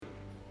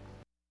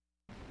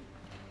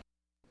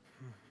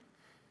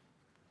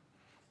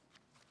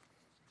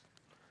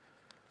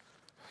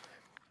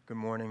Good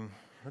morning.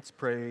 Let's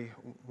pray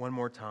one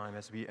more time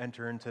as we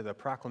enter into the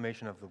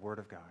proclamation of the Word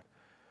of God.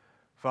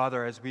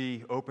 Father, as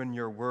we open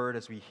your Word,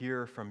 as we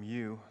hear from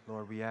you,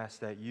 Lord, we ask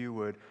that you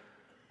would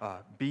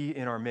be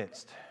in our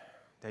midst,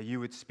 that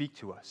you would speak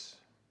to us,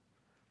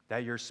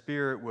 that your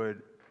Spirit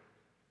would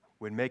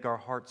make our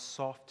hearts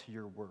soft to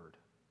your Word,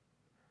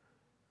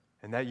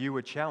 and that you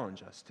would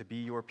challenge us to be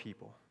your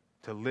people,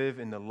 to live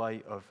in the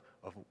light of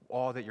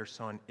all that your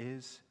Son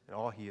is and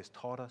all he has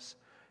taught us,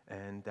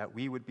 and that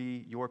we would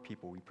be your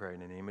people, we pray in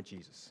the name of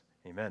Jesus.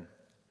 Amen.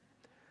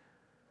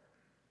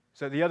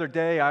 So the other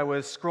day, I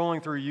was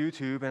scrolling through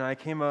YouTube, and I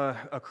came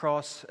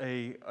across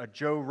a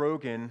Joe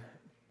Rogan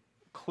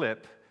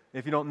clip.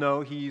 If you don't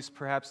know, he's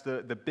perhaps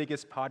the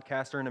biggest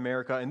podcaster in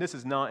America, and this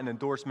is not an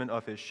endorsement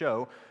of his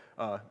show.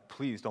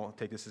 Please don't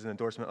take this as an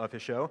endorsement of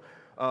his show.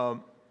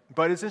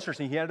 But it's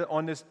interesting. He had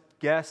on this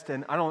guest,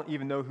 and I don't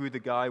even know who the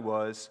guy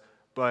was,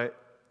 but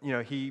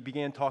he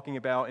began talking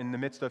about, in the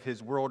midst of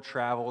his world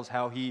travels,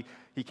 how he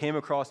came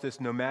across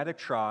this nomadic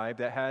tribe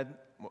that had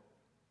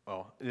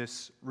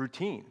this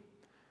routine.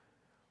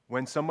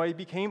 When somebody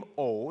became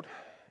old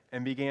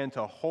and began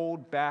to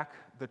hold back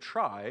the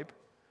tribe,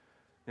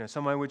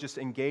 somebody would just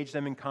engage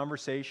them in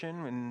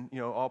conversation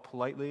and, all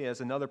politely,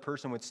 as another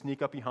person would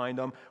sneak up behind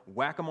them,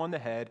 whack them on the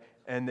head,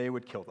 and they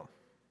would kill them.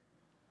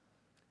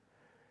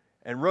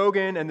 And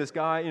Rogan and this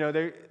guy,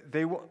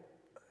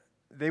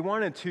 they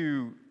wanted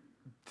to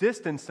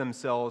distance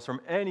themselves from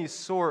any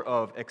sort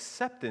of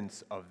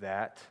acceptance of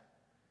that,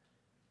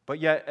 but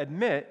yet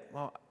admit,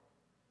 well,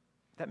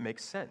 that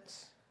makes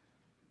sense.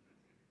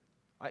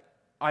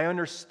 I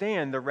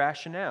understand the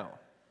rationale.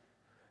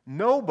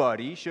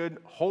 Nobody should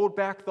hold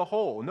back the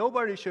whole.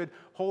 Nobody should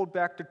hold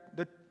back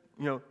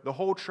the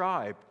whole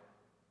tribe,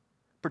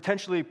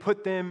 potentially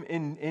put them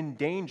in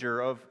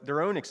danger of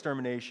their own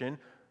extermination,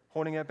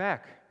 holding it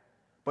back.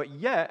 But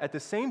yet, at the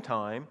same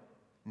time,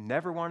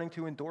 never wanting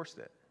to endorse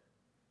it.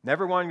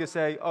 Never wanting to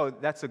say, oh,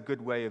 that's a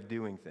good way of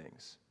doing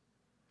things.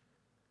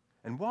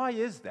 And why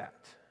is that?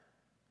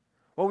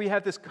 Well, we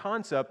have this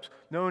concept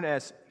known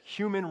as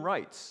human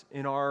rights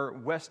in our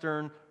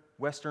Western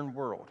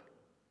world.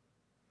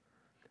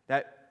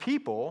 That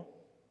people,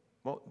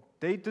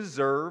 they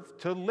deserve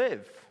to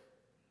live,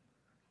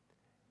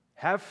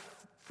 have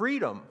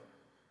freedom.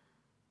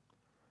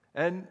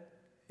 And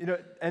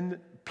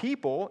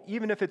people,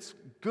 even if it's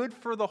good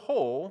for the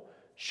whole,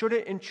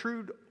 shouldn't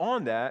intrude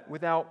on that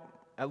without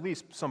at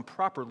least some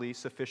properly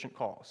sufficient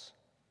cause.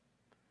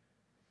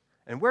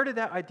 And where did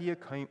that idea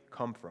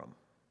come from?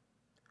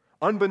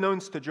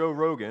 Unbeknownst to Joe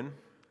Rogan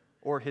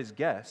or his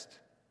guest,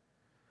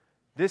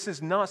 this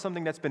is not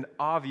something that's been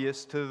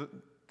obvious to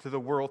the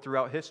world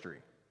throughout history.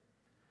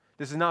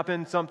 This has not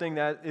been something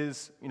that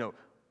has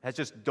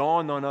just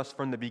dawned on us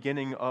from the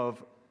beginning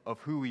of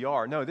who we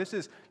are. No, this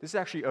is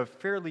actually a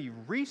fairly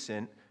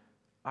recent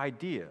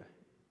idea.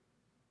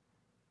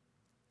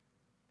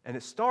 And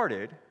it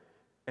started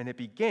and it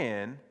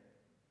began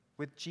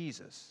with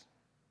Jesus.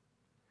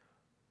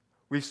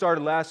 We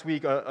started last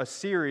week a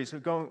series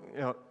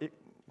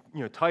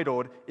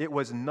titled "It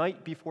Was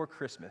Night Before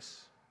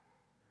Christmas."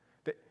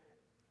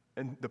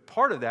 And the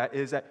part of that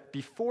is that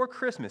before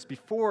Christmas,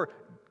 before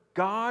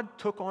God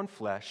took on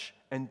flesh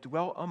and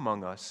dwelt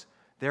among us,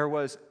 there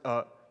was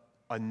a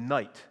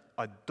night,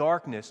 a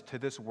darkness to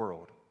this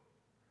world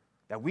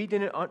that we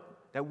didn't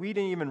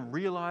even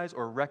realize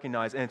or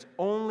recognize. And it's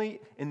only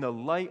in the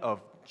light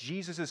of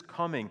Jesus'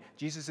 coming,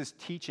 Jesus'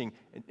 teaching,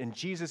 and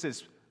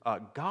Jesus'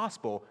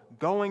 gospel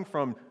going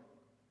from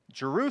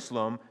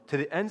Jerusalem to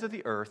the ends of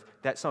the earth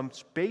that some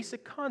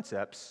basic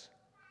concepts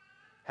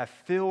have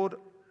filled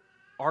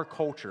our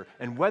culture.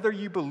 And whether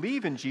you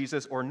believe in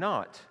Jesus or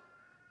not,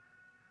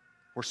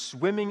 we're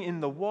swimming in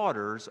the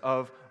waters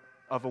of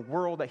a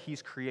world that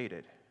he's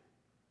created.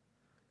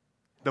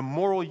 The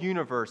moral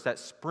universe that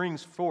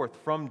springs forth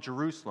from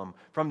Jerusalem,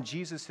 from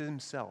Jesus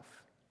himself.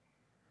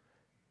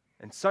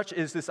 And such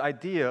is this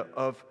idea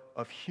of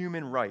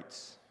human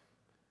rights,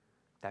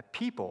 that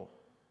people,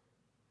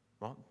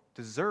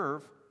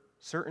 deserve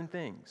certain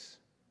things.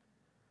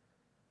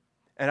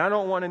 And I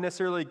don't want to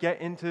necessarily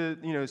get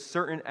into,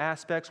 certain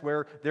aspects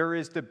where there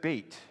is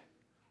debate.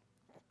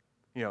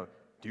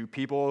 Do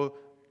people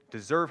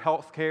deserve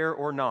health care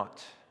or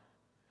not?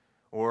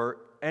 Or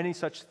any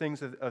such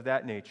things of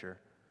that nature.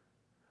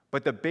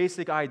 But the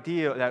basic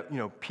idea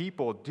that,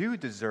 people do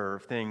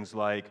deserve things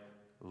like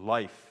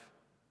life,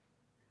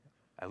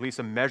 at least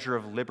a measure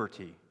of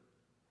liberty.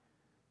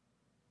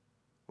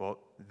 Well,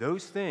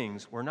 those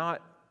things were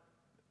not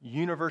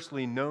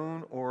universally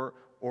known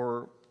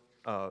or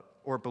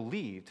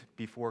believed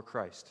before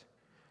Christ.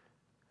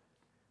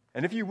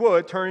 And if you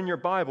would, turn in your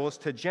Bibles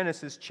to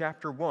Genesis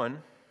chapter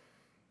 1.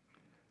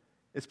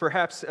 It's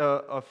perhaps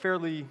a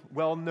fairly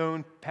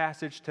well-known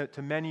passage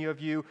to many of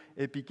you.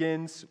 It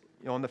begins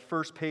on the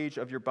first page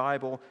of your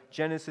Bible,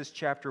 Genesis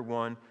chapter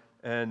 1,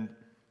 and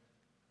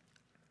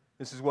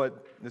this is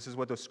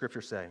what the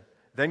scriptures say.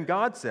 Then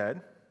God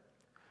said,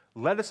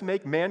 "Let us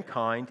make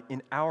mankind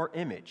in our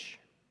image,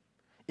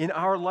 in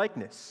our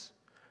likeness,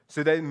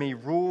 so that it may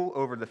rule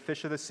over the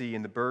fish of the sea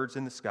and the birds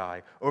in the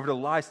sky, over the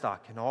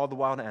livestock and all the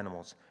wild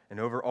animals, and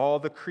over all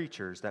the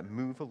creatures that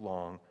move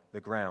along the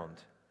ground.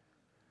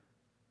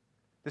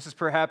 This is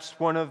perhaps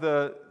one of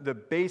the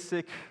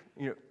basic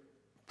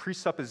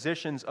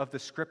presuppositions of the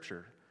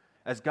Scripture.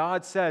 As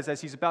God says,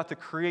 as he's about to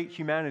create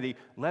humanity,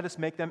 let us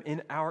make them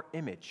in our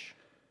image.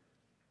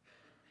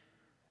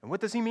 And what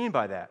does he mean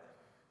by that?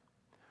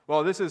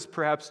 Well, this is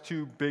perhaps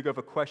too big of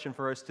a question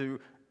for us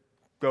to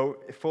go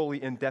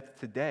fully in depth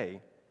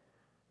today.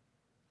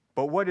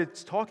 But what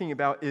it's talking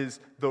about is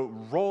the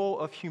role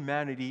of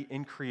humanity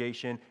in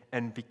creation,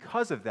 and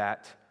because of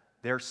that,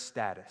 their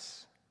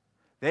status.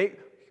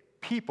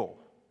 People,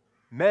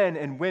 men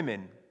and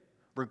women,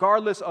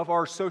 regardless of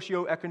our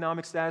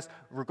socioeconomic status,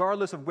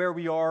 regardless of where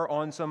we are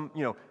on some,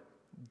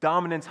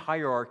 dominance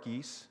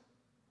hierarchies,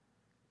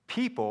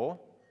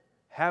 people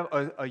have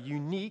a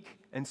unique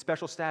and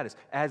special status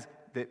as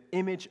the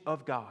image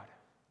of God.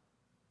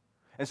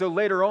 And so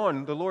later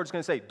on, the Lord's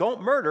going to say,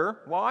 don't murder.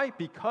 Why?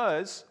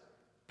 Because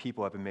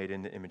people have been made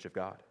in the image of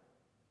God.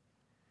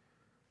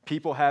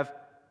 People have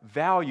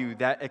value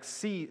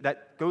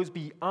that goes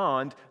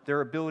beyond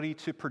their ability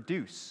to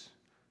produce,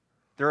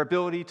 their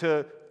ability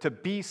to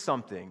be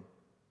something.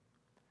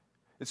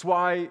 It's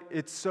why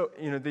it's so,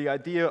 the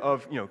idea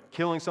of,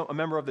 killing a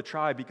member of the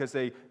tribe because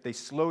they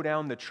slow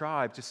down the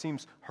tribe just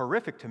seems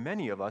horrific to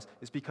many of us,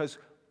 is because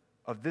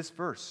of this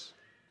verse.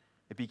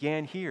 It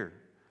began here,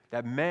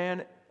 that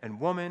man and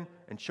woman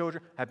and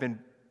children have been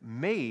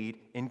made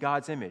in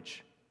God's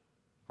image.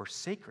 We're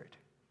sacred.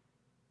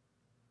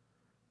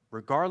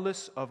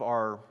 Regardless of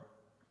our,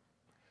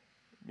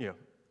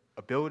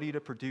 ability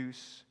to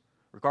produce,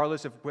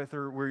 regardless of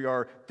whether we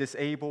are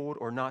disabled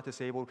or not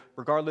disabled,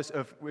 regardless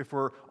of if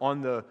we're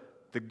on the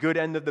good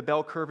end of the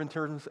bell curve in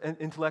terms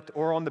of intellect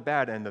or on the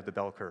bad end of the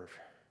bell curve,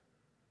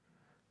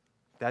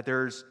 that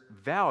there's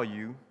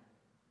value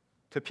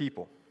to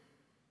people.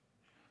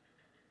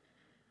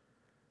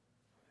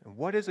 And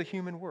what is a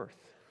human worth?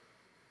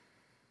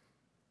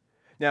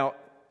 Now,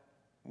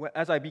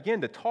 as I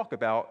begin to talk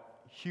about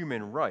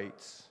human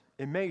rights,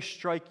 it may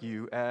strike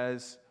you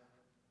as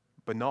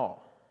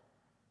banal,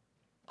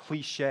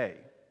 cliche,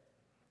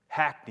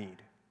 hackneyed,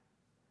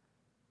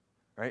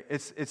 right?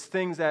 It's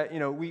things that,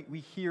 we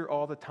hear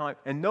all the time,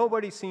 and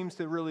nobody seems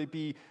to really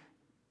be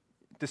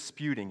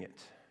disputing it.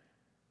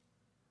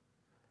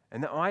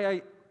 And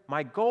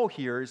my goal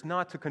here is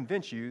not to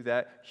convince you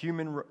that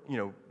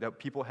that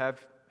people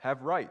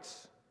have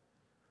rights.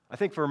 I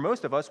think for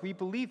most of us, we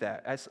believe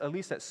that, at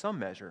least at some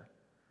measure.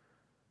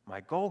 My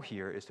goal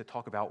here is to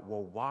talk about,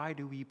 well, why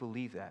do we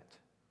believe that?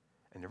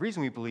 And the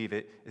reason we believe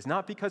it is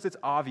not because it's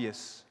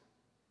obvious.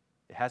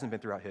 It hasn't been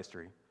throughout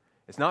history.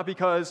 It's not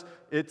because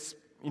it's,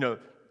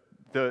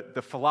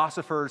 the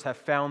philosophers have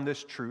found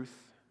this truth.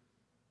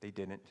 They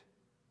didn't.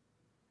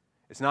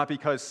 It's not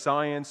because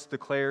science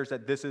declares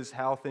that this is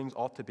how things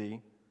ought to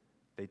be.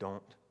 They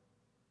don't.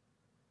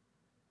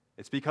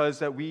 It's because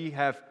that we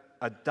have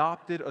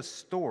adopted a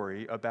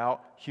story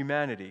about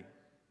humanity,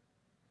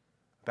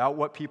 about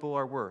what people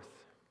are worth.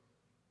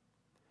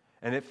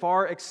 And it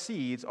far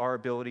exceeds our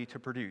ability to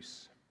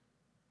produce.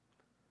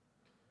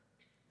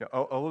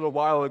 A little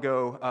while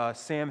ago,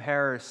 Sam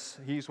Harris,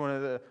 he's one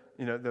of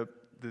the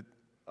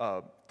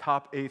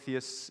top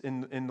atheists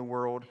in the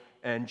world,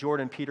 and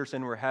Jordan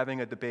Peterson were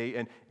having a debate.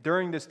 And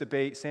during this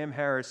debate, Sam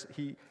Harris,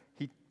 he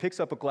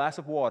picks up a glass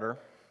of water,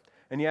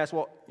 and he asks,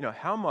 well,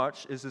 how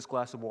much is this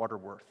glass of water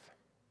worth?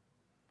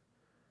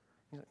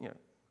 A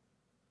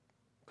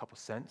couple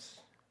cents,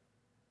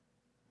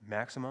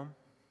 maximum.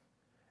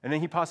 And then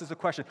he poses the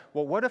question,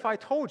 well, what if I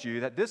told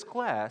you that this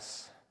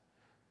glass,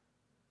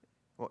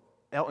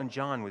 Elton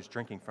John was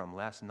drinking from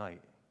last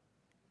night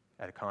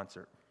at a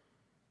concert,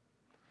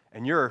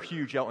 and you're a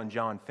huge Elton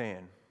John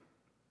fan,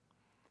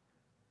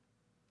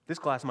 this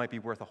glass might be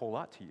worth a whole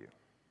lot to you,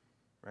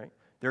 right?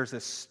 There's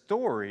a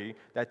story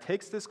that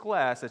takes this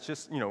glass that's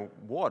just,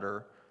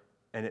 water,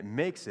 and it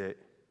makes it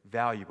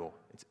valuable.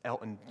 It's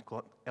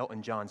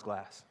Elton John's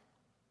glass.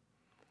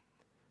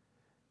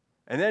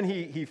 And then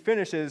he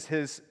finishes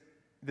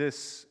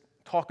this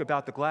talk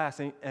about the glass,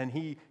 and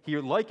he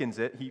likens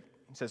it. He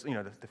says,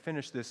 to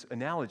finish this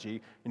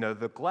analogy,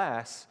 the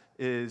glass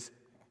is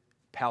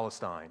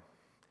Palestine.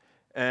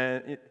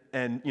 And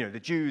the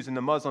Jews and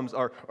the Muslims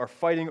are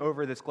fighting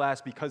over this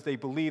glass because they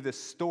believe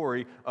this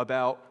story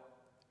about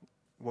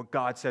what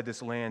God said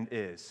this land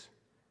is.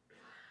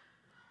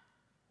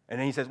 And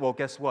then he says, well,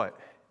 guess what?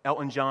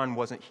 Elton John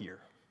wasn't here.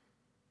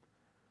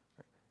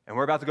 And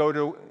we're about to go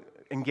to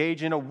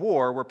engage in a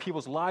war where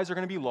people's lives are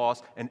going to be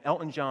lost, and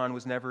Elton John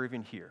was never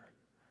even here.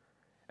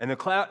 And the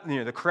crowd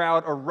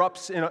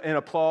erupts in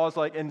applause,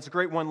 and it's a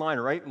great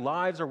one-liner, right?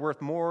 Lives are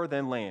worth more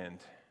than land.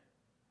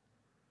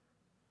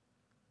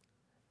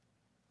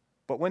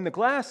 But when the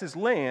glass is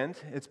land,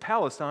 it's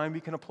Palestine,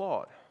 we can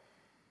applaud.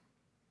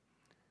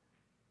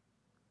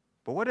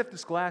 But what if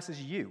this glass is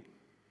you?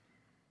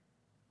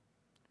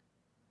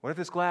 What if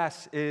this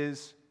glass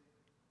is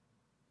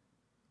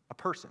a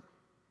person?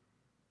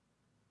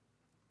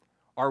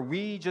 Are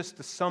we just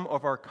the sum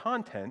of our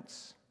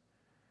contents,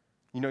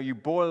 You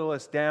boil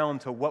us down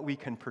to what we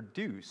can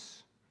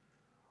produce?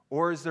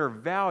 Or is there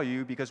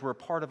value because we're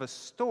part of a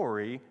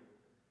story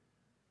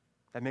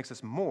that makes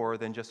us more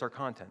than just our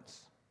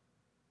contents?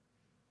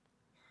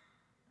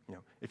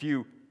 If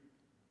you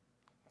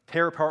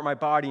tear apart my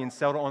body and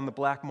sell it on the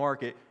black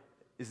market,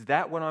 is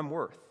that what I'm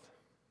worth?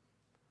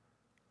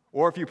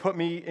 Or if you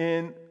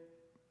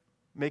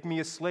make me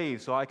a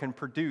slave so I can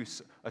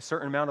produce a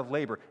certain amount of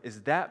labor,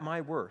 is that my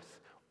worth?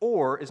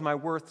 Or is my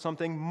worth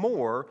something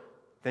more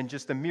than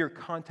just the mere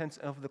contents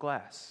of the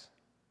glass?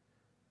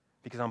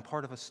 Because I'm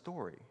part of a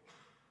story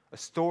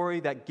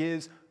that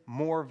gives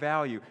more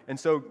value. And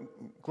so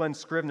Glenn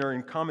Scrivener,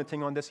 in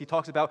commenting on this, he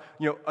talks about,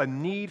 a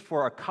need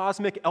for a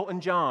cosmic Elton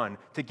John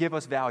to give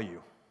us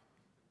value.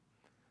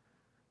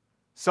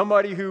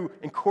 Somebody who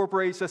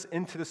incorporates us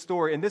into the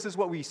story. And this is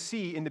what we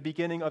see in the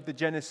beginning of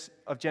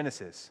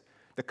Genesis.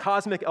 The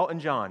cosmic Elton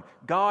John,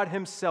 God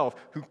himself,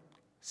 who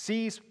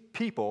sees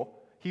people,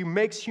 he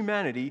makes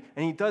humanity,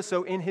 and he does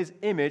so in his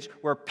image,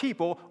 where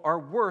people are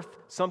worth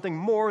something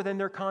more than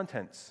their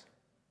contents.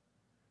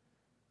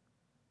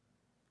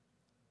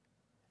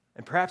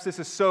 And perhaps this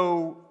is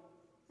so,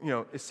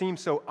 it seems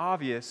so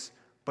obvious,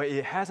 but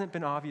it hasn't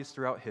been obvious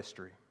throughout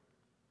history.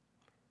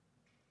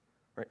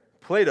 Right?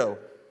 Plato,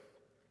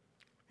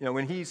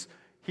 when he's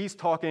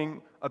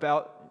talking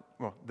about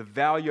the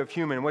value of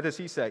human, what does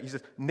he say? He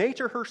says,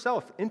 nature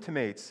herself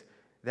intimates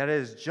that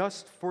it's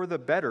just for the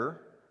better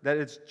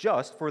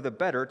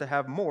to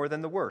have more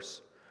than the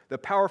worse, the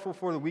powerful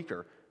for the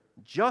weaker.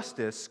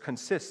 Justice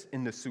consists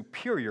in the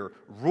superior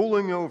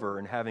ruling over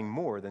and having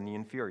more than the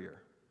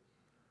inferior.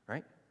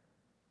 Right?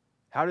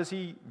 How does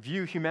he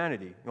view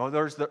humanity?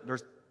 There's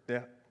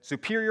the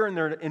superior and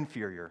there's the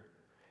inferior.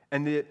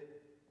 And the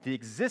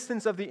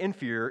existence of the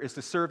inferior is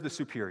to serve the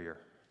superior.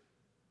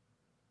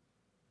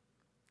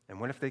 And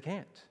what if they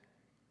can't?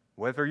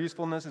 What if their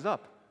usefulness is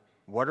up?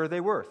 What are they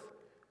worth?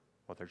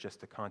 Well, they're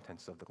just the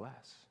contents of the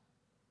glass.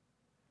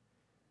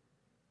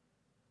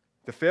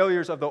 The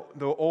failures of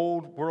the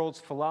old world's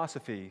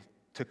philosophy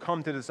to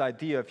come to this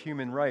idea of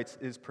human rights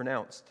is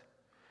pronounced.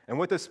 And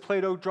what does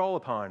Plato draw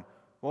upon?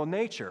 Well,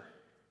 nature.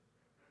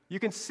 You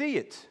can see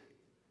it.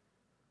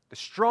 The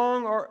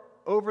strong are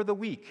over the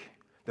weak,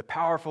 the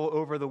powerful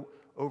over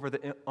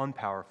the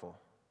unpowerful.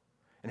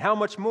 And how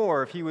much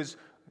more if he was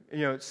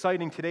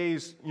citing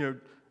today's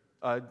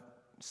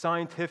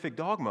scientific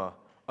dogma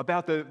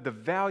about the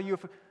value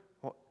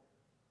of,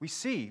 we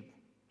see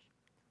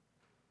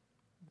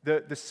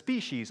the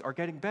species are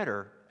getting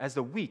better as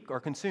the weak are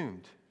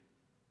consumed.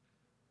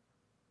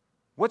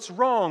 What's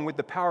wrong with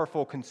the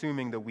powerful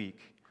consuming the weak?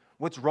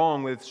 What's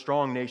wrong with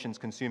strong nations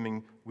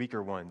consuming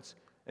weaker ones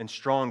and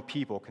strong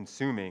people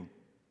consuming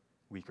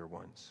weaker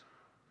ones?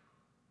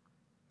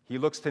 He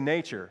looks to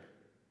nature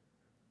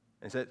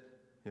and said,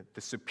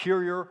 the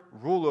superior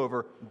rule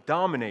over,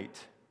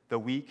 dominate the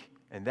weak,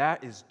 and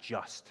that is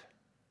just.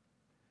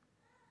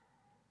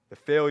 The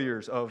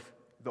failures of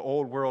the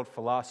old world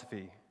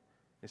philosophy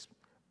is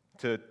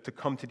to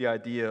come to the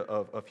idea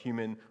of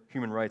human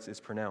rights is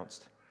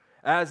pronounced,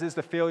 as is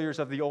the failures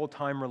of the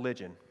old-time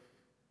religion.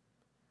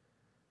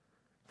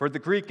 For the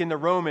Greek and the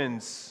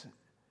Romans,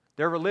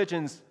 their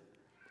religions,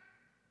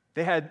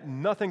 they had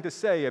nothing to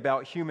say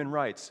about human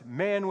rights.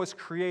 Man was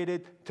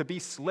created to be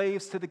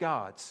slaves to the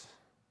gods.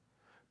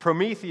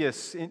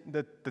 Prometheus,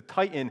 the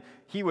Titan,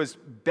 he was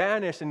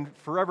banished and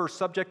forever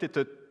subjected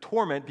to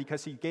torment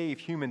because he gave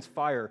humans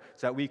fire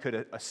so that we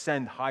could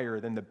ascend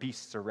higher than the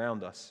beasts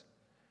around us.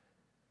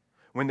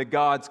 When the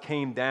gods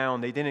came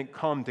down, they didn't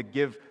come to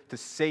give, to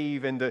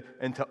save, and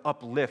to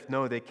uplift.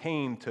 No, they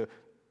came to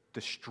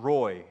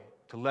destroy,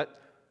 to let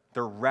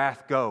their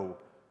wrath go,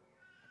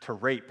 to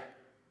rape.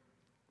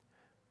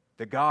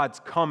 The gods'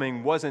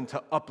 coming wasn't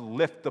to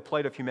uplift the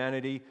plight of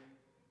humanity,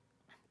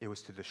 it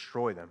was to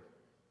destroy them.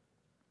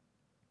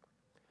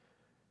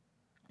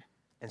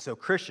 And so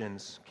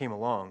Christians came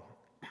along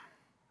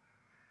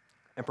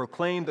and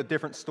proclaimed a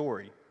different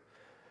story.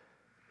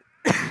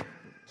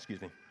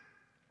 Excuse me.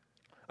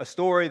 A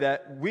story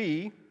that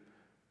we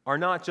are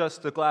not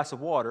just a glass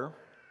of water,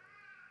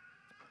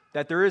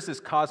 that there is this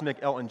cosmic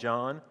Elton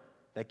John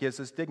that gives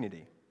us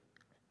dignity.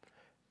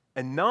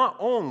 And not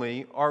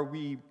only are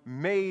we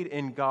made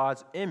in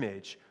God's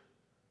image,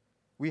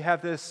 we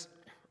have this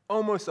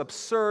almost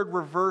absurd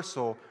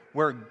reversal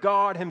where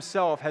God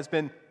himself has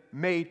been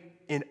made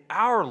in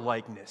our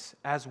likeness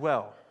as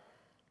well.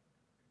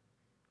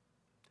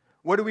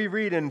 What do we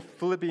read in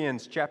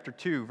Philippians chapter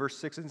 2, verse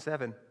 6 and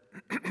 7?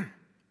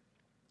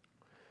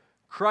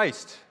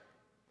 Christ,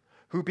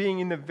 who being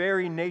in the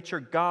very nature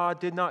God,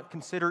 did not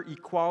consider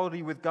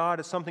equality with God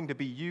as something to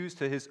be used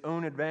to his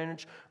own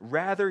advantage.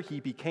 Rather, he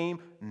became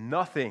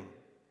nothing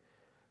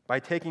by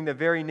taking the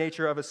very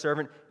nature of a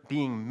servant,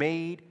 being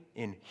made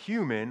in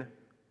human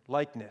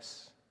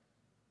likeness.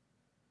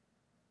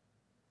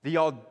 The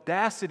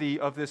audacity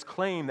of this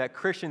claim that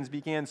Christians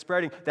began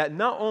spreading, that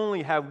not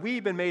only have we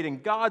been made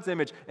in God's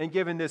image and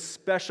given this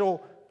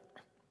special,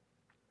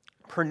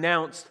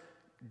 pronounced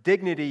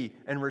dignity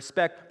and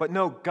respect, but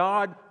no,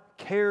 God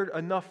cared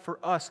enough for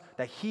us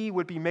that he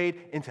would be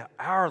made into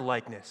our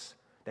likeness,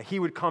 that he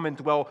would come and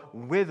dwell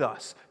with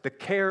us. The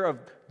care of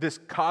this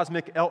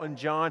cosmic Elton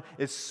John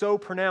is so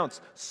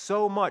pronounced,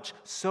 so much,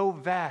 so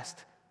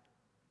vast,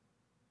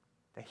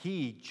 that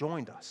he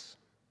joined us.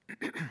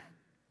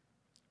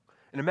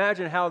 And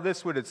imagine how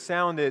this would have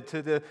sounded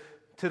to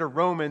the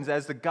Romans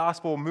as the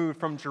gospel moved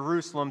from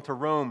Jerusalem to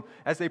Rome,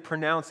 as they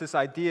pronounced this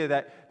idea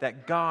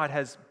that God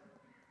has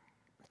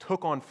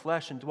took on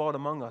flesh and dwelt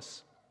among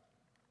us.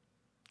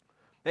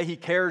 That he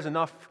cares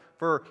enough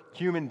for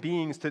human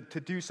beings to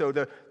do so,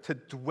 to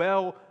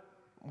dwell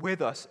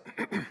with us,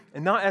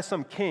 and not as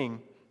some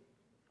king,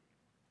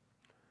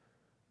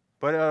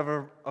 but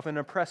of an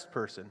oppressed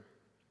person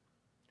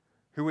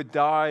who would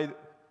die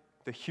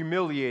the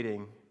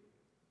humiliating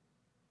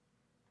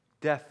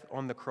death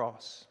on the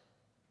cross.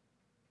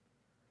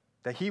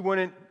 That he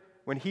wouldn't,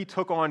 when he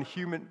took on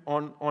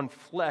on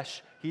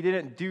flesh, he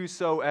didn't do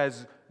so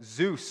as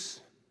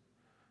Zeus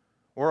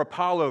or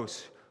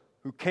Apollos,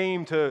 who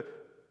came to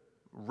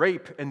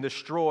rape and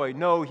destroy.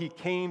 No, he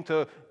came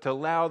to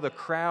allow the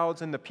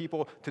crowds and the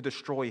people to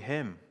destroy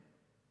him,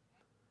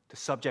 to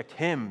subject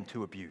him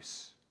to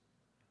abuse.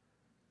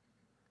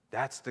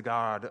 That's the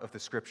God of the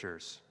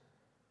Scriptures.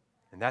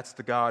 And that's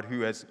the God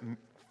who has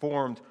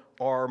formed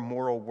our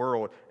moral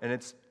world. And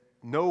it's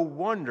no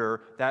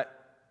wonder that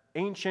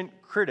ancient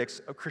critics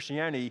of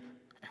Christianity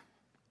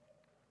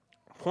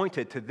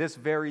pointed to this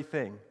very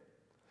thing.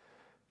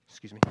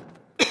 Excuse me.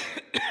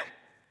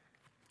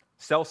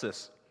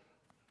 Celsus.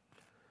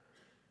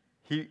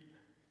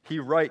 He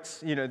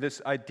writes,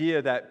 this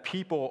idea that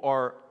people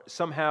are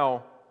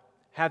somehow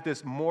have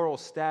this moral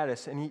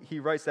status, and he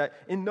writes that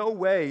in no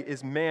way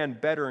is man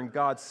better in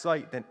God's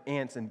sight than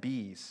ants and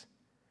bees.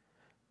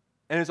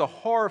 And it's a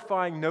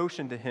horrifying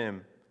notion to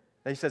him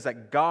that he says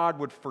that God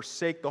would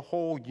forsake the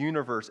whole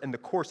universe and the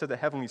course of the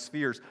heavenly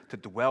spheres to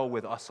dwell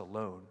with us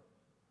alone.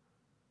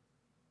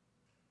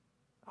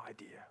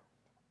 Idea.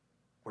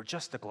 We're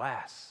just a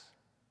glass.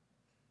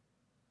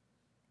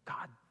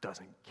 God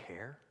doesn't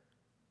care.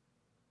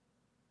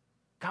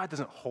 God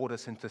doesn't hold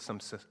us into some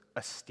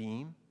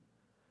esteem.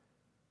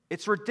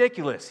 It's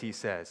ridiculous, he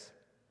says.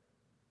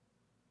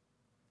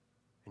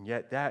 And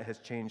yet that has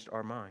changed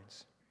our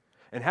minds.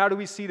 And how do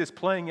we see this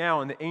playing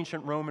out in the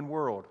ancient Roman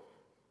world?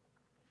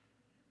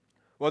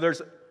 Well,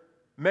 there's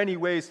many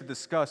ways to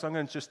discuss. I'm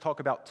going to just talk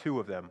about two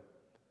of them.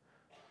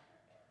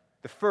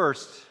 The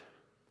first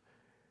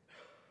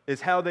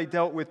is how they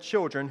dealt with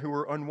children who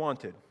were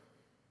unwanted.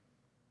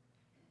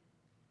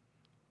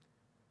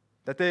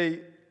 That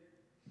they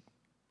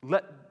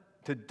let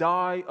to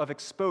die of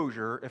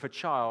exposure if a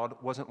child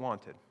wasn't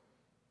wanted.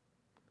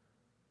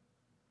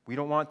 We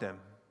don't want them.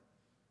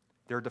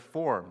 They're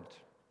deformed.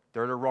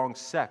 They're the wrong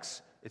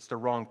sex. It's the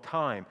wrong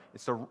time.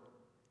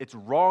 It's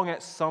wrong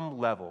at some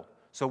level.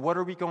 So what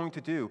are we going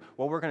to do?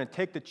 Well, we're going to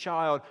take the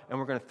child and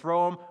we're going to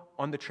throw him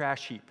on the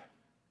trash heap.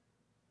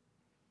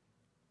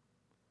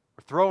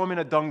 Or throw him in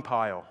a dung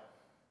pile.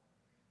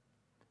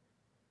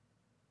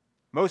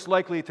 Most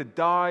likely to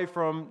die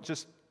from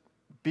just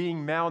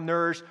being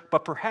malnourished,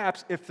 but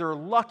perhaps if they're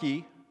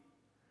lucky,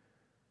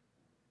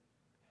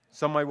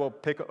 somebody will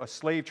a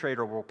slave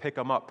trader will pick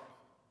them up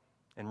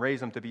and raise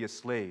them to be a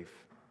slave.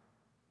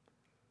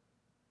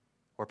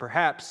 Or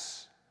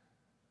perhaps,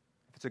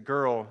 if it's a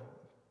girl,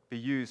 be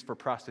used for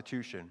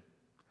prostitution.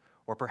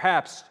 Or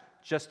perhaps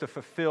just to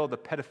fulfill the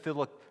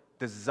pedophilic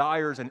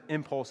desires and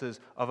impulses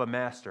of a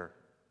master.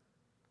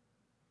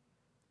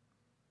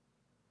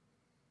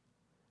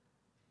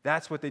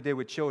 That's what they did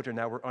with children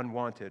that were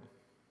unwanted.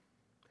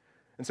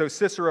 And so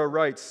Cicero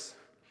writes,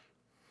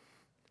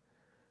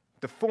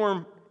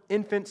 "Deformed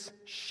infants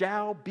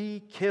shall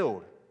be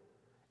killed."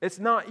 It's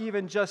not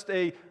even just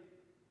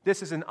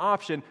this is an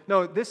option.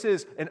 No, this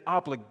is an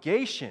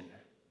obligation.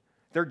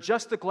 They're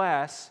just a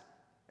glass,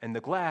 and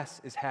the glass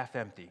is half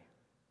empty.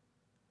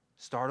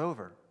 Start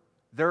over.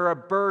 They're a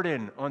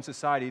burden on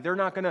society. They're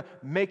not going to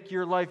make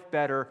your life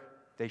better.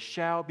 They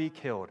shall be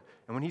killed.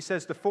 And when he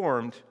says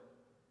deformed,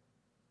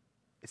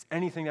 it's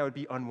anything that would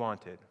be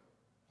unwanted.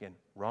 Again,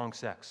 wrong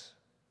sex.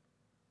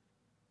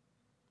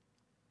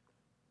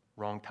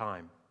 Wrong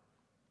time.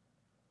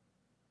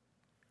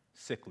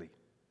 Sickly.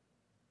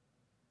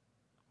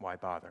 Why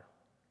bother?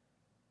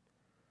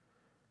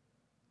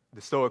 The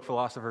Stoic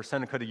philosopher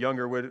Seneca the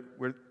Younger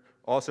would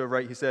also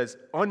write, he says,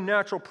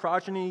 "Unnatural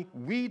progeny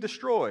we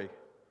destroy.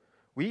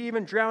 We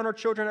even drown our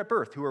children at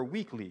birth who are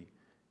weakly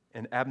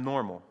and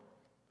abnormal."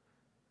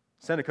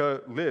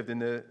 Seneca lived in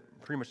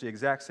pretty much the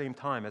exact same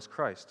time as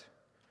Christ.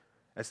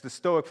 As the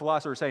Stoic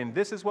philosopher saying,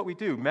 this is what we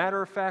do,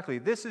 matter-of-factly,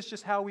 this is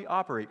just how we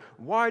operate.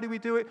 Why do we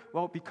do it?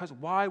 Well, because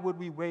why would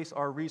we waste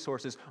our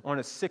resources on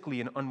a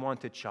sickly and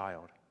unwanted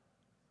child?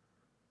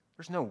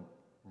 There's no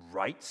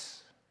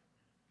rights.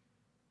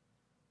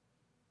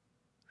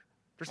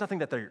 There's nothing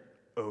that they're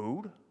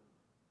owed.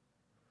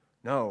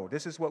 No,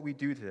 this is what we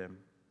do to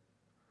them.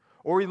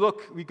 Or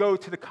we go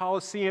to the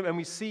Colosseum and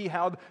we see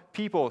how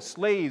people,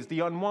 slaves, the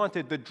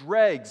unwanted, the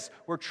dregs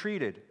were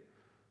treated.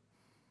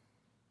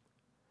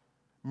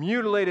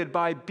 Mutilated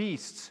by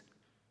beasts,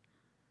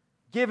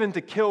 given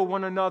to kill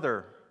one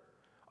another,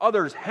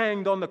 others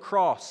hanged on the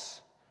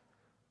cross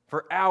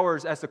for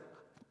hours as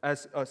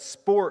a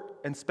sport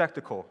and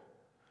spectacle,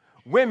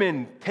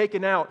 women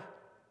taken out,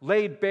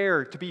 laid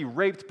bare to be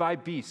raped by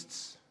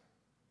beasts.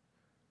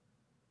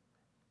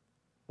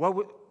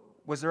 What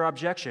was their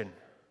objection?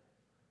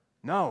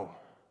 No.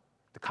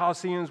 The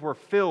Colosseums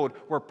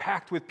were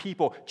packed with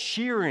people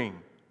cheering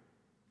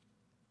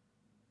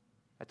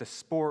at the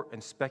sport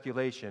and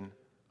speculation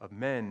of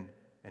men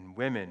and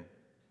women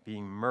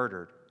being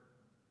murdered.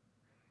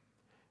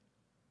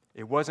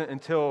 It wasn't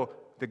until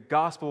the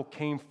gospel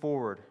came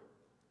forward,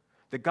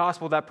 the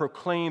gospel that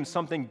proclaims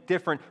something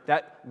different,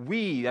 that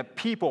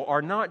people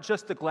are not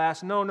just the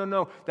glass.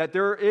 No. That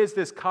there is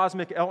this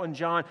cosmic Elton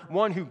John,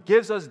 one who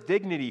gives us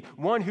dignity,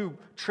 one who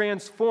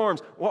transforms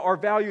what our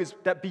values,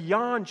 that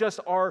beyond just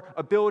our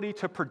ability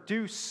to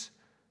produce,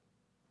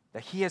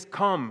 that he has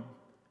come,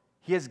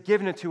 he has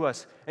given it to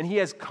us, and he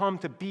has come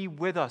to be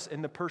with us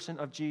in the person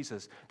of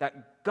Jesus.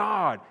 That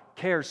God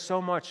cares so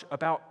much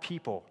about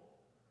people,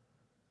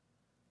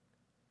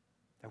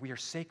 that we are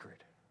sacred,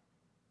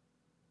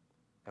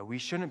 that we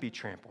shouldn't be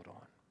trampled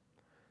on,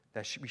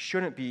 that we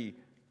shouldn't be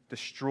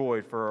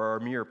destroyed for our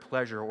mere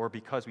pleasure or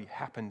because we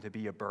happen to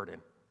be a burden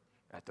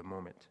at the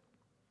moment.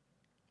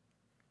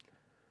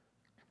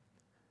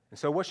 And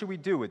so what should we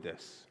do with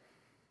this?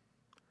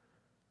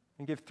 I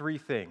can give three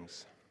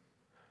things.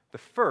 The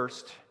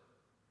first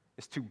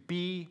is to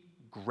be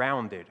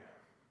grounded.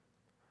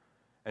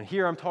 And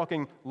here I'm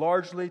talking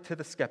largely to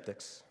the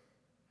skeptics,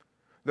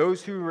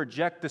 those who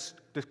reject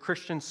the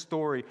Christian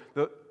story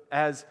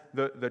as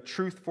the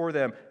truth for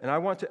them. And I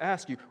want to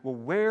ask you, well,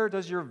 where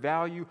does your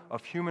value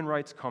of human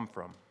rights come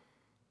from?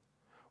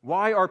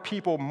 Why are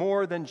people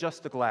more than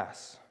just the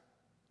glass?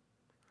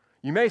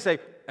 You may say,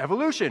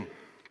 evolution.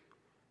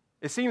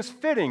 It seems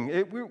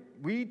fitting.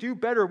 We do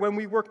better when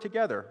we work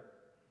together.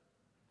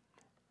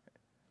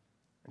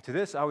 And to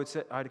this,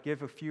 I'd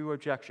give a few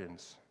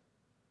objections.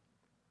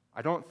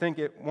 I don't think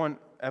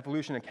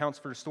evolution accounts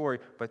for the story,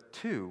 but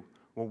two,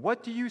 well,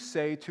 what do you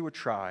say to a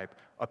tribe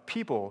of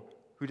people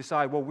who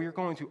decide, well, we're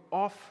going to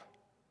off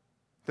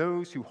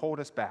those who hold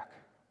us back?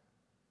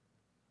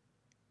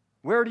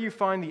 Where do you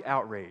find the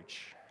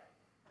outrage?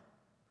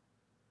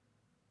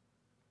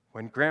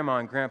 When grandma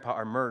and grandpa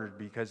are murdered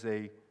because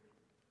they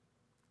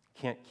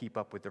can't keep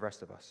up with the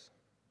rest of us?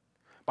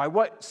 By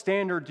what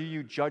standard do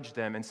you judge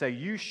them and say,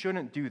 you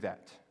shouldn't do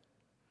that?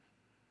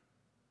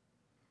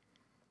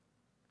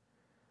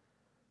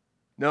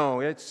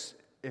 No, it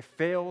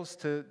fails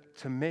to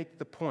make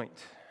the point.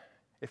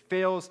 It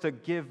fails to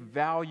give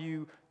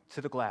value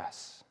to the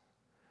glass.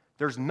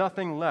 There's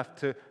nothing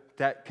left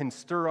that can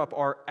stir up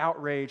our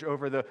outrage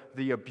over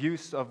the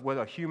abuse of what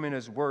a human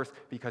is worth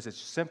because it's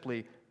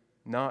simply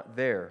not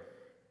there.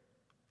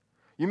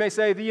 You may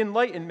say the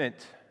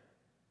Enlightenment.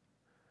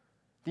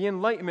 The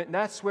Enlightenment,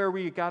 that's where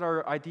we got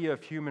our idea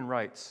of human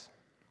rights.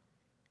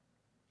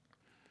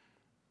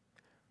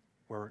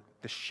 Where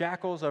the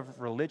shackles of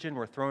religion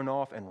were thrown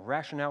off and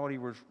rationality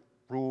was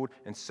ruled,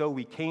 and so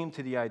we came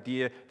to the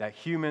idea that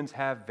humans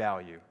have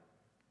value.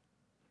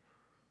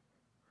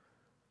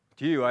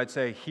 To you, I'd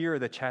say, hear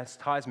the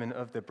chastisement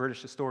of the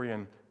British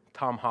historian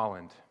Tom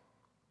Holland.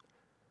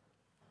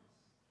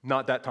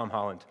 Not that Tom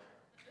Holland.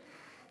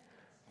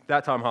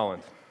 That Tom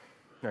Holland.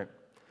 Right.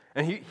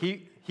 And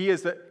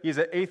he's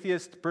an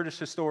atheist British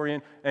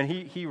historian, and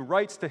he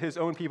writes to his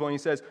own people, and he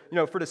says,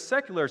 for the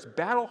secularists,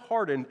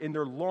 battle-hardened in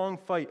their long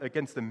fight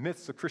against the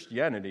myths of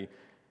Christianity,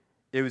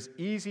 it was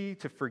easy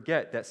to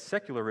forget that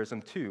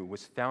secularism, too,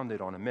 was founded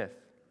on a myth.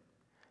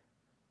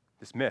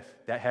 This myth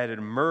that had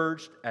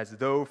emerged as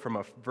though from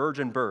a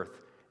virgin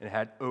birth and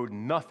had owed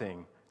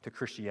nothing to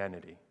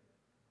Christianity.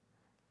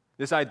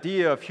 This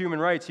idea of human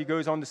rights, he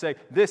goes on to say,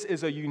 this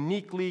is a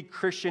uniquely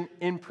Christian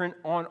imprint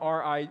on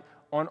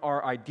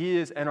our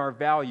ideas and our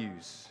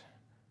values.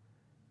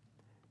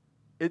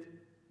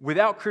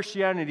 Without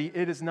Christianity,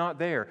 it is not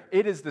there.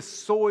 It is the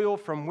soil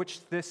from which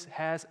this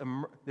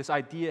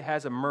idea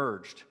has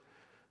emerged.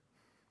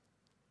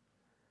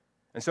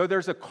 And so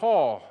there's a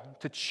call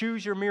to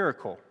choose your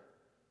miracle.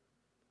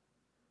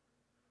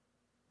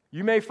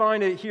 You may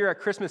find it here at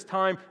Christmas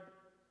time,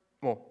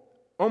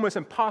 almost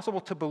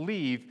impossible to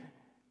believe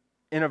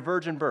in a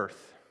virgin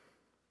birth.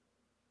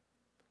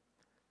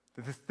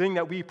 The thing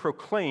that we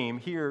proclaim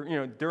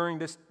here, during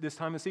this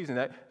time of season,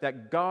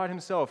 that God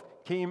himself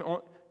came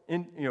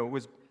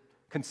was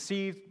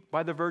conceived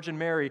by the Virgin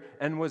Mary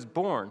and was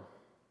born.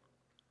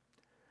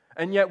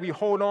 And yet we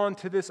hold on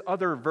to this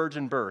other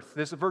virgin birth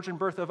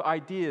of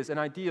ideas and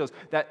ideals,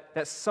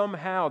 that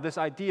somehow this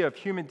idea of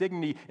human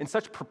dignity in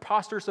such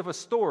preposterous of a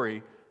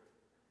story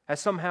has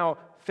somehow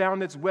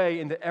found its way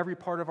into every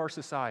part of our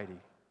society.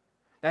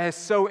 That has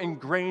so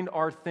ingrained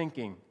our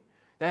thinking,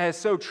 that has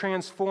so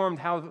transformed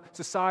how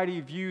society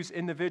views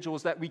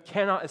individuals that we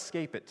cannot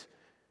escape it.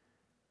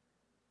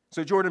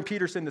 So Jordan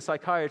Peterson, the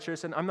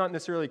psychiatrist, and I'm not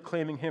necessarily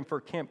claiming him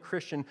for Camp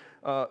Christian,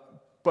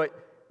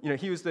 but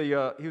he was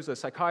a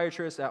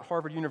psychiatrist at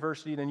Harvard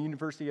University and then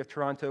University of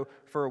Toronto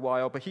for a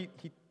while. But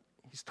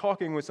He's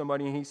talking with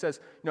somebody and he says,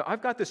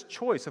 I've got this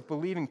choice of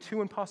believing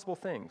two impossible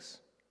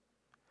things.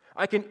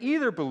 I can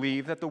either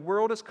believe that the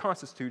world is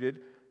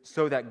constituted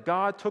so that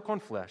God took on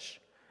flesh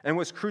and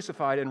was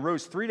crucified and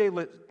rose 3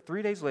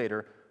 days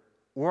later,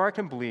 or I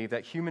can believe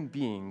that human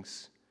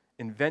beings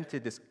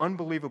invented this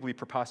unbelievably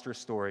preposterous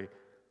story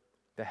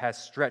that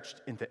has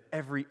stretched into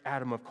every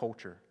atom of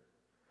culture.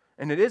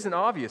 And it isn't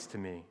obvious to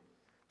me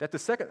that the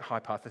second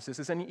hypothesis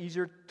is any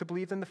easier to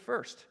believe than the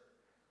first,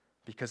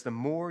 because the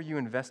more you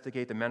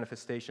investigate the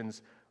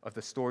manifestations of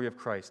the story of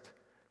Christ,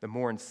 the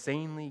more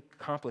insanely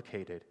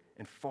complicated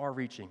and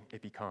far-reaching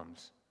it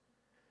becomes.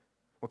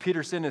 What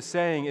Peterson is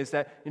saying is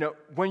that,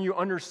 when you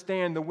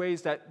understand the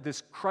ways that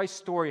this Christ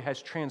story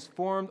has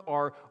transformed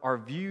our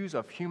views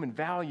of human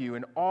value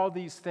and all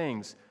these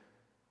things,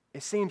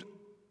 it seems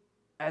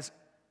as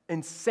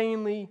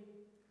insanely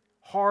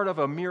hard of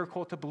a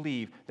miracle to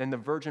believe than the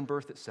virgin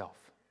birth itself.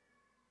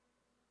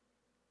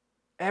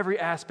 Every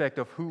aspect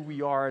of who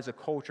we are as a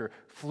culture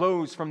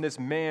flows from this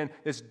man,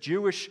 this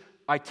Jewish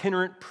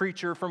itinerant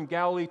preacher from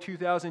Galilee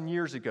 2,000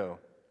 years ago.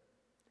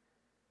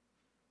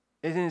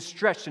 It has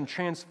stretched and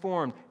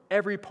transformed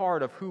every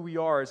part of who we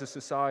are as a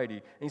society.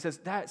 And he says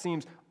that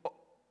seems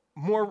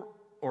more,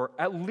 or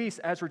at least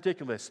as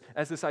ridiculous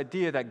as this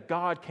idea that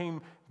God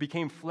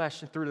became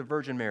flesh through the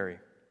Virgin Mary.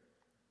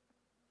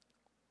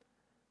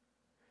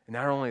 And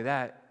not only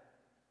that,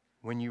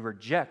 when you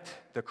reject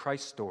the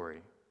Christ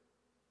story,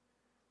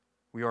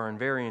 we are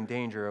very in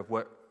danger of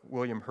what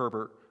William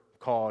Herbert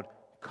called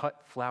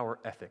cut flower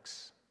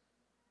ethics.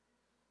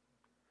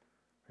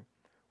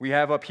 We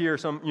have up here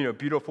some,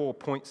 beautiful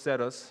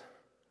poinsettias.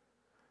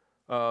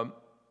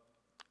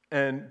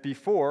 And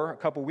before, a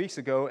couple weeks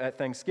ago at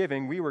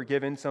Thanksgiving, we were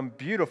given some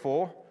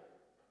beautiful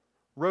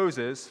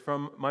roses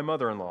from my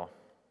mother-in-law.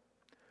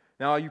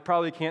 Now, you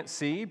probably can't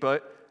see,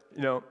 but,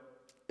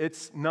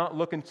 it's not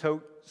looking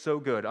so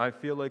good. I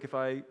feel like if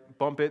I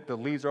bump it, the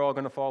leaves are all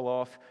going to fall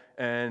off,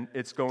 and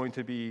it's going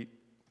to be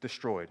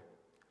destroyed.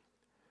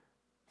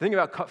 The thing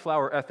about cut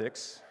flower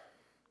ethics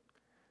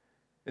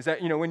is that,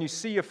 when you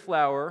see a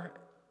flower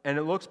and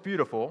it looks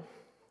beautiful,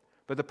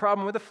 but the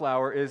problem with the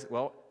flower is,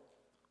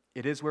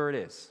 it is where it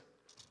is.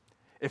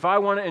 If I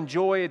want to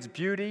enjoy its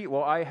beauty,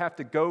 I have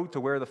to go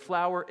to where the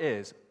flower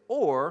is,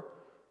 or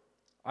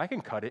I can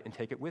cut it and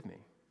take it with me.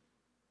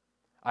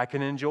 I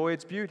can enjoy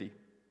its beauty.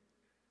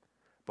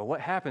 But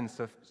what happens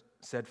to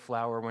said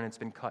flower when it's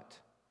been cut?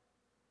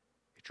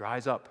 It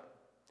dries up,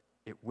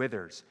 it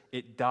withers,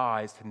 it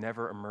dies to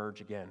never emerge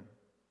again.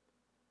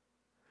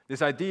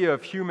 This idea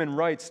of human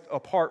rights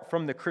apart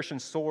from the Christian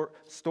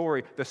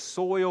story, the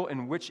soil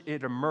in which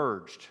it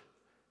emerged,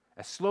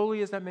 as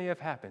slowly as that may have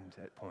happened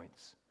at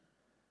points,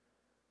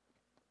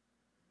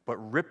 but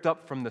ripped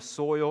up from the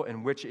soil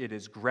in which it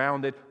is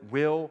grounded,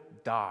 will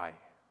die.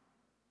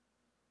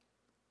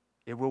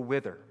 It will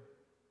wither.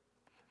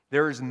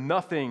 There is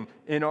nothing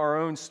in our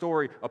own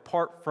story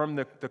apart from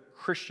the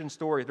Christian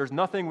story. There's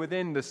nothing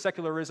within the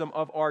secularism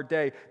of our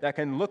day that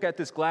can look at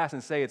this glass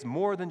and say it's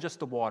more than just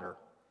the water.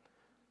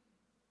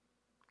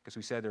 Because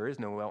we said there is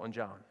no Elton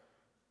John.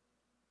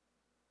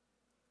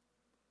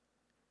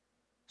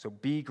 So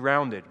be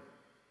grounded.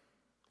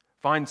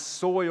 Find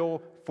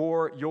soil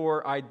for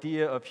your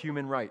idea of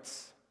human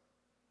rights.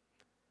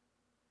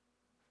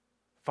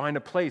 Find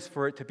a place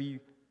for it to be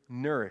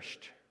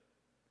nourished.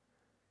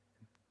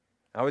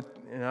 I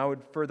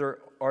would further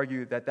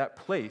argue that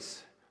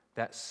place,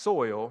 that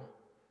soil,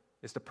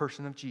 is the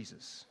person of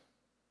Jesus,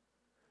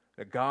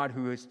 the God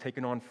who has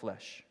taken on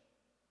flesh.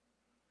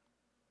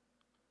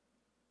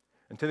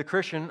 And to the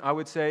Christian, I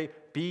would say,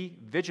 be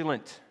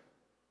vigilant.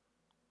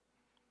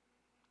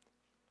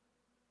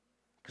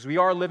 Because we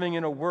are living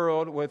in a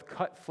world with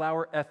cut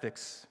flower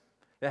ethics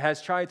that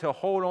has tried to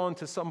hold on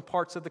to some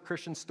parts of the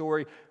Christian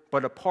story,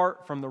 but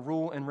apart from the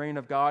rule and reign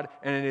of God,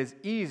 and it is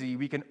easy,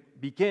 we can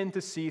begin to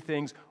see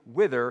things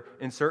wither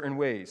in certain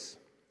ways.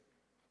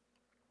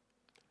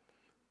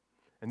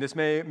 And this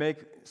may make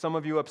some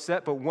of you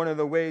upset, but one of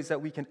the ways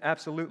that we can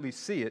absolutely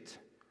see it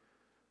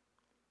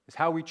is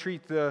how we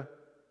treat the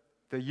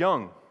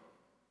young,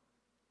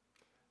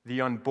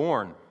 the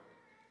unborn.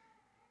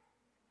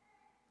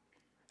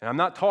 And I'm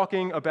not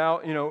talking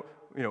about,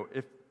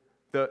 if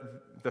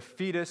the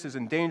fetus is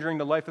endangering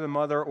the life of the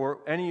mother or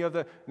any of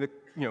the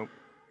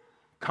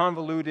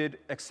convoluted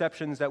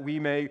exceptions that we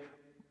may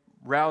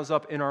rouse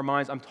up in our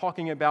minds. I'm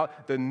talking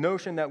about the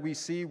notion that we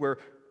see where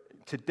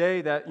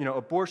today that,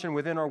 abortion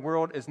within our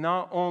world is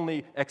not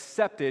only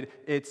accepted,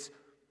 it's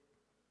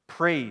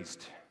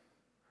praised.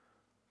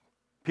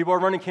 People are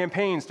running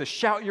campaigns to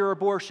shout your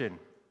abortion,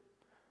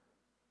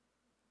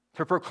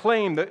 to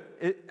proclaim that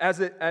it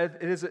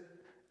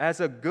as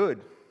a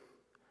good.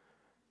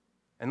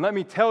 And let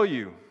me tell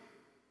you,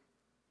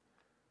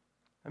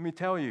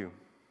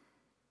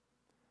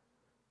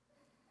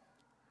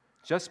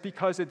 just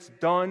because it's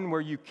done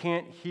where you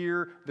can't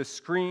hear the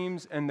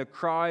screams and the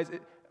cries,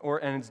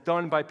 and it's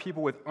done by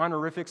people with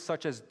honorifics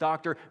such as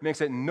doctor,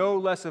 makes it no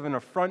less of an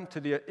affront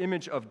to the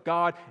image of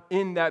God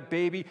in that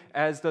baby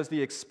as does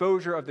the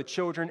exposure of the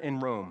children in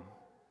Rome.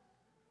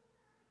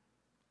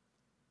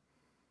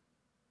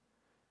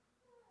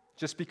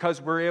 just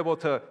because we're able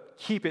to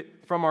keep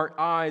it from our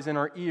eyes and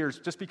our ears,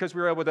 just because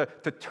we're able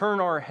to turn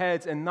our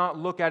heads and not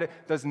look at it,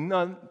 does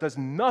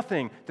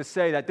nothing to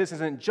say that this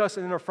isn't just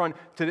an affront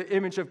to the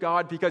image of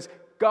God, because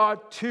God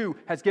too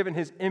has given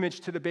his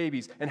image to the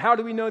babies. And how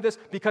do we know this?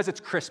 Because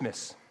it's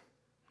Christmas.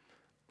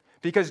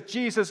 Because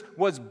Jesus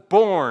was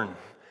born.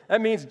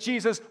 That means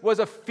Jesus was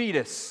a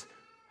fetus.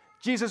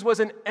 Jesus was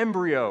an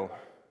embryo.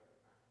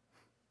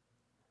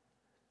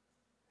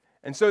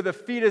 And so the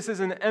fetuses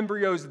and the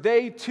embryos,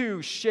 they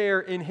too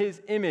share in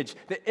his image,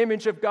 the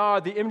image of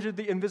God, the image of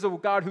the invisible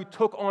God who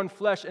took on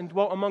flesh and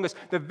dwelt among us.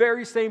 The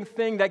very same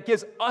thing that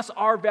gives us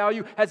our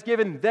value has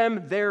given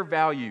them their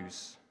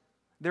values,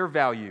 their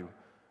value.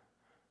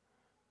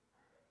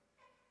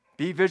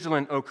 Be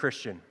vigilant, O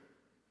Christian.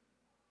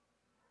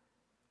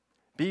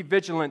 Be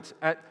vigilant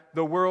at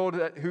the world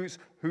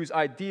whose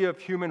idea of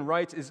human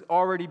rights is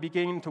already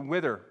beginning to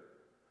wither.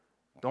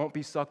 Don't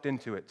be sucked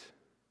into it.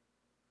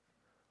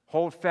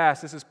 Hold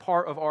fast. This is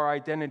part of our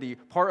identity,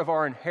 part of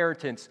our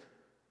inheritance.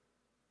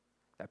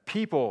 That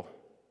people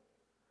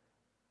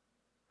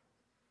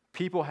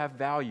have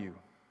value,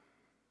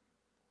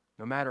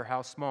 no matter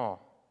how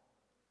small,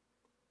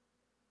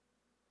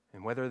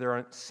 and whether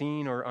they're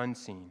seen or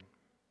unseen.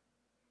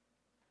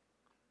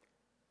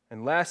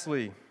 And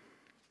lastly,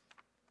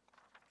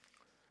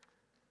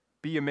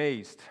 be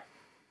amazed.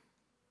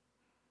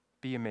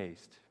 Be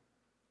amazed.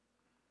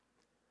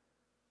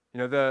 You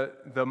know,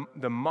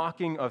 the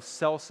mocking of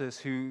Celsus,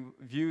 who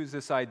views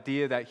this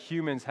idea that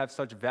humans have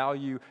such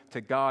value to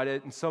God,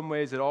 in some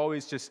ways it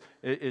always just,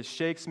 it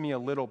shakes me a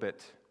little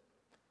bit.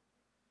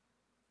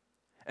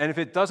 And if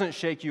it doesn't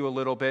shake you a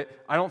little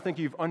bit, I don't think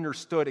you've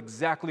understood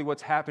exactly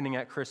what's happening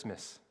at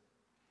Christmas.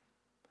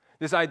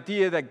 This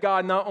idea that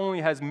God not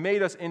only has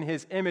made us in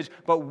his image,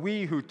 but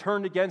we who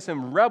turned against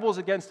him, rebels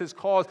against his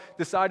cause,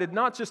 decided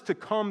not just to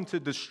come to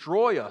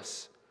destroy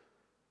us,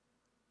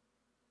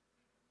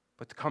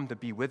 but to come to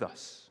be with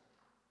us.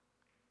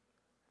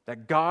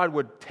 That God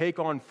would take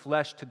on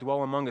flesh to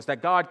dwell among us.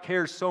 That God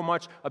cares so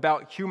much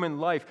about human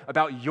life,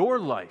 about your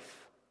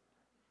life.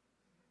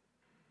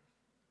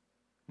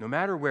 No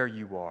matter where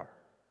you are,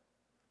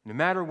 no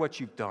matter what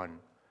you've done,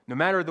 no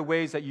matter the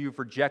ways that you've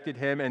rejected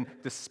him and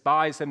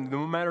despised him,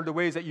 no matter the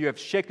ways that you have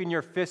shaken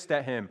your fist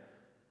at him,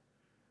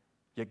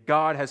 yet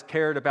God has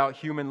cared about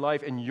human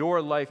life and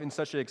your life in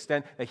such an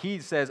extent that he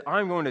says,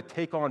 I'm going to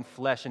take on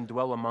flesh and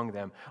dwell among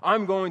them.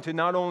 I'm going to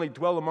not only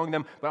dwell among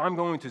them, but I'm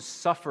going to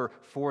suffer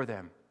for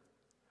them.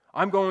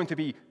 I'm going to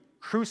be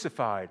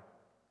crucified,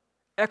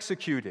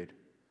 executed,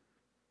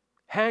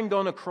 hanged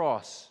on a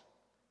cross,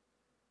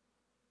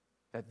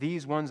 that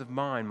these ones of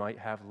mine might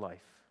have life.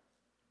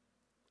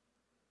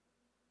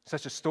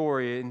 Such a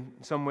story, in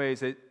some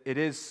ways, it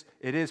is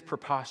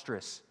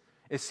preposterous.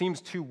 It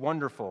seems too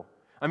wonderful.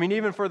 I mean,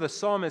 even for the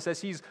psalmist,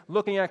 as he's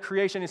looking at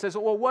creation, he says,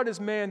 well, what is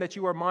man that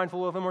you are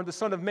mindful of him, or the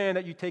son of man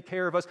that you take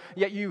care of us?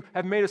 Yet you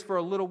have made us for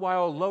a little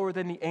while lower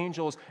than the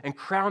angels and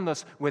crowned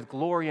us with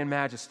glory and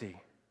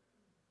majesty.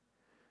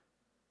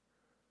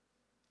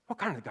 What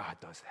kind of God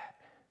does that?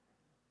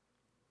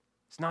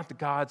 It's not the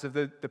gods of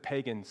the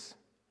pagans.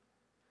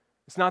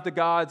 It's not the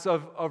gods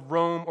of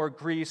Rome or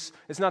Greece.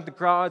 It's not the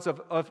gods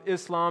of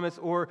Islam. It's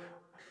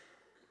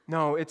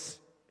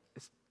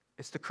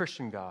the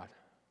Christian God.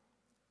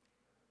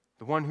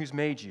 The one who's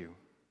made you.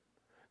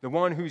 The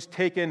one who's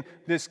taken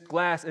this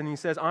glass and he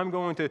says, I'm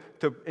going to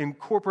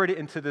incorporate it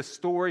into this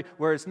story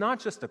where it's not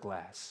just a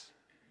glass.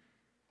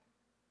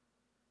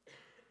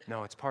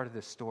 No, it's part of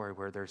this story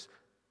where there's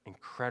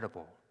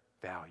incredible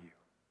value.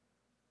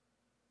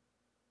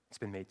 It's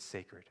been made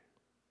sacred.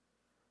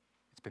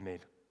 It's been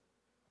made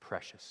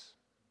precious.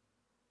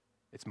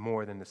 It's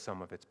more than the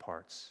sum of its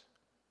parts,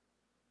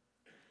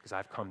 because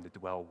I've come to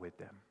dwell with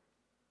them.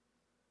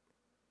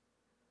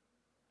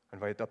 I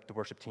invite up the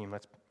worship team.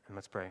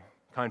 Let's pray.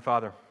 Kind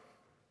Father,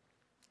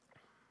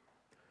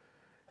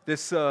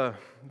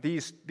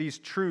 these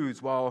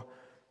truths, while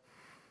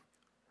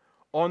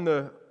on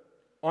the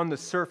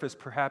surface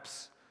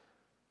perhaps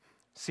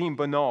seem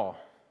banal,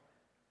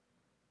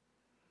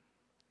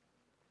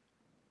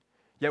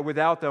 yet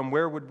without them,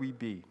 where would we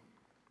be?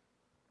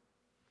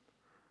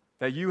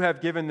 That you have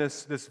given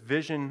this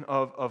vision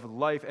of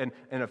life and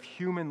of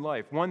human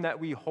life, one that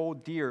we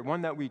hold dear,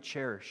 one that we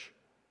cherish,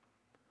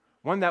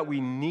 one that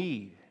we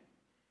need.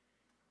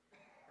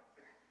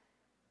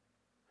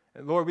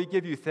 And Lord, we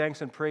give you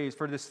thanks and praise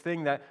for this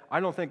thing that I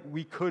don't think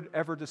we could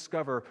ever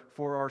discover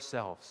for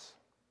ourselves.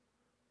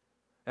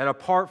 And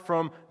apart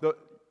from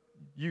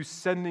you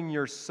sending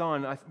your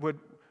Son,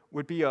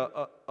 would be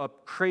a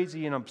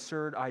crazy and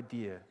absurd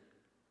idea.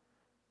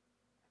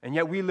 And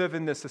yet we live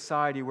in this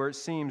society where it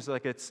seems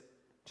like it's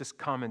just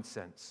common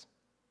sense.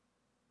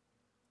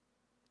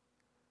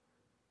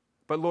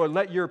 But Lord,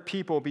 let your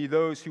people be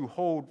those who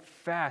hold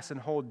fast and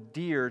hold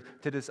dear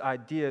to this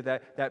idea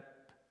that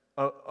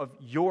of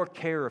your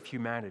care of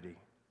humanity,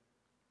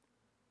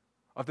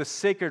 of the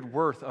sacred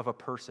worth of a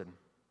person.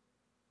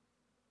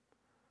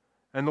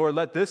 And Lord,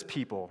 let this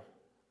people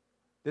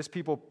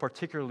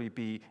particularly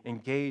be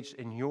engaged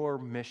in your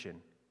mission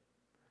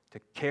to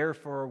care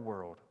for our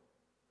world,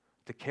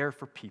 to care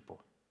for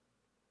people,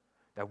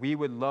 that we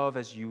would love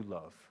as you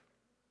love.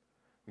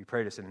 We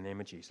pray this in the name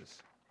of Jesus.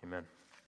 Amen.